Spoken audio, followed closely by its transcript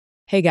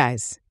Hey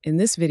guys, in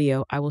this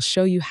video, I will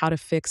show you how to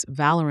fix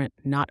Valorant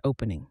not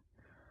opening.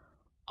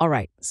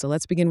 Alright, so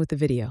let's begin with the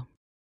video.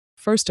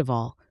 First of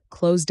all,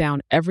 close down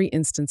every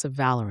instance of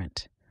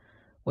Valorant.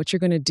 What you're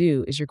going to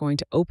do is you're going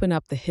to open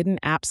up the hidden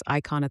apps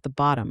icon at the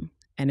bottom,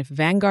 and if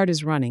Vanguard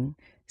is running,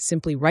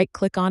 simply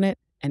right-click on it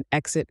and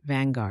exit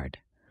Vanguard.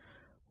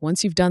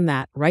 Once you've done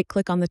that,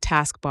 right-click on the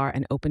taskbar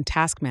and open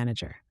Task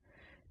Manager.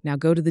 Now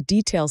go to the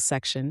Details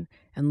section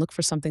and look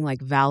for something like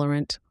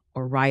Valorant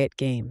or Riot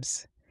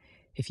Games.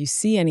 If you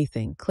see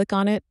anything, click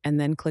on it and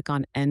then click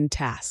on End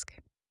Task.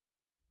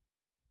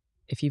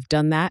 If you've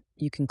done that,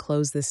 you can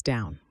close this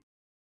down.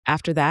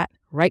 After that,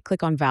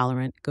 right-click on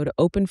Valorant, go to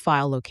Open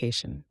File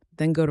Location,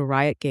 then go to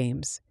Riot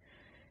Games.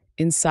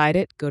 Inside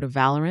it, go to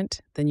Valorant,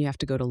 then you have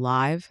to go to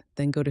Live,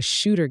 then go to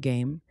Shooter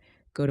Game,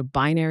 go to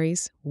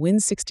Binaries,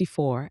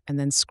 Win64, and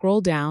then scroll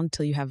down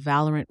till you have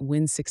Valorant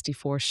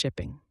Win64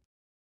 shipping.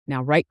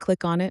 Now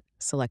right-click on it,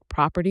 select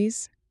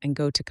Properties, and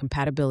go to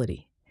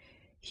Compatibility.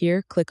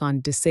 Here, click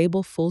on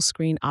Disable Full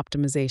Screen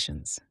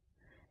Optimizations.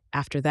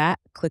 After that,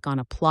 click on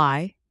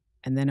Apply,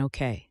 and then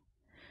OK.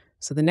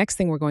 So the next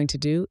thing we're going to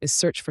do is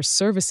search for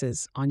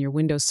Services on your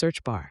Windows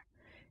search bar.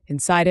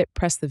 Inside it,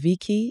 press the V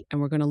key, and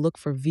we're going to look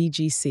for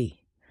VGC.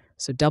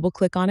 So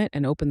double-click on it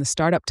and open the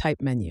Startup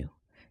Type menu.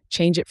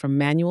 Change it from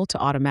Manual to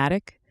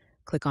Automatic,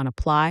 click on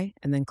Apply,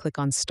 and then click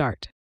on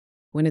Start.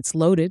 When it's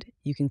loaded,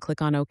 you can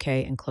click on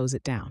OK and close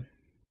it down.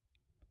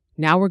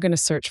 Now we're going to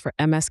search for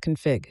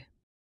msconfig.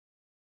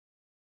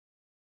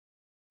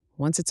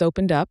 Once it's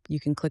opened up, you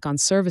can click on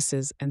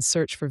Services and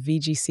search for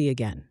VGC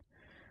again.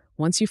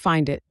 Once you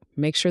find it,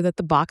 make sure that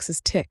the box is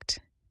ticked.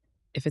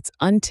 If it's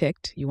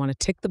unticked, you want to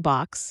tick the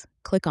box,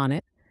 click on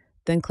it,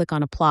 then click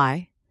on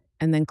Apply,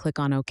 and then click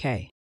on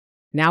OK.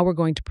 Now we're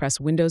going to press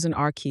Windows and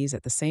R keys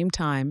at the same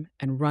time,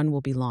 and Run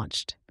will be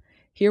launched.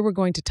 Here we're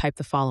going to type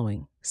the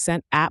following: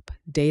 cent app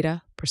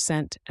data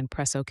 %, and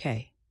press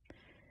OK.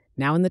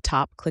 Now in the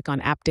top, click on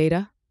App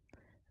Data,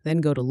 then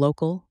go to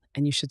Local,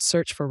 and you should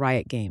search for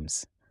Riot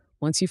Games.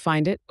 Once you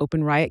find it,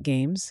 open Riot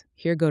Games.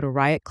 Here go to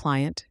Riot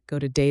Client, go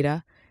to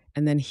Data,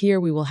 and then here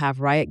we will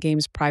have Riot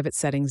Games Private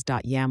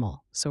Settings.yaml.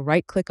 So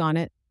right-click on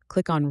it,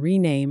 click on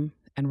Rename,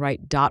 and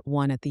write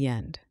 .1 at the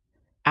end.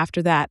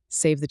 After that,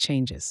 save the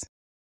changes.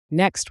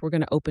 Next, we're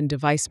going to open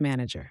Device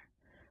Manager.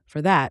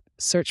 For that,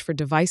 search for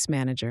Device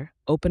Manager,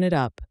 open it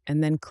up,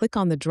 and then click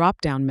on the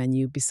drop-down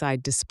menu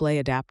beside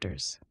Display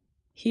Adapters.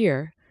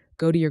 Here,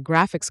 go to your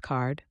graphics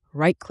card,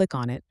 right-click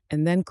on it,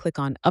 and then click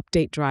on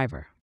Update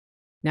Driver.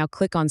 Now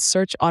click on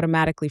Search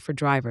Automatically for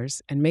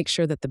drivers and make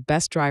sure that the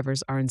best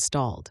drivers are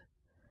installed.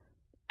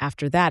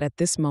 After that, at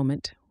this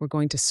moment, we're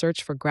going to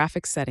search for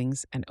graphics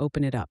settings and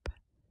open it up.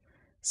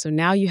 So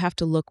now you have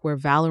to look where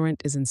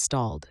Valorant is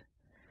installed.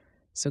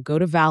 So go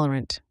to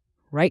Valorant,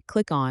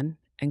 right-click on,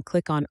 and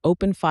click on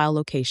Open File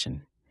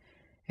Location,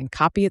 and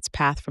copy its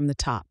path from the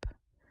top.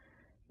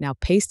 Now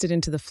paste it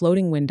into the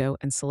floating window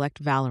and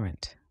select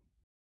Valorant.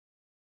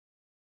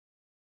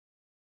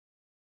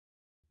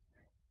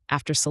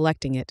 After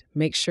selecting it,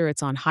 make sure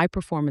it's on high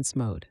performance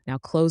mode. Now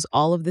close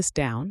all of this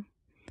down.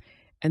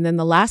 And then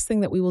the last thing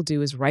that we will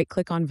do is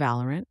right-click on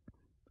Valorant,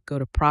 go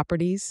to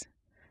Properties,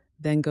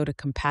 then go to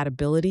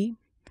Compatibility.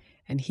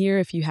 And here,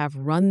 if you have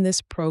Run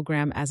this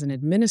program as an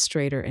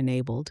administrator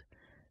enabled,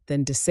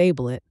 then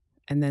disable it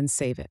and then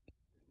save it.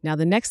 Now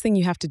the next thing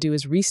you have to do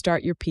is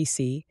restart your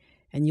PC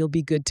and you'll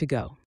be good to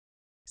go.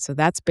 So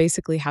that's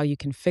basically how you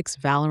can fix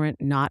Valorant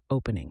not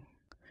opening.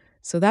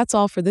 So that's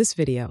all for this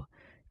video.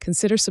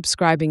 Consider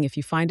subscribing if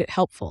you find it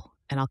helpful,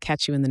 and I'll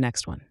catch you in the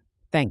next one.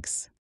 Thanks.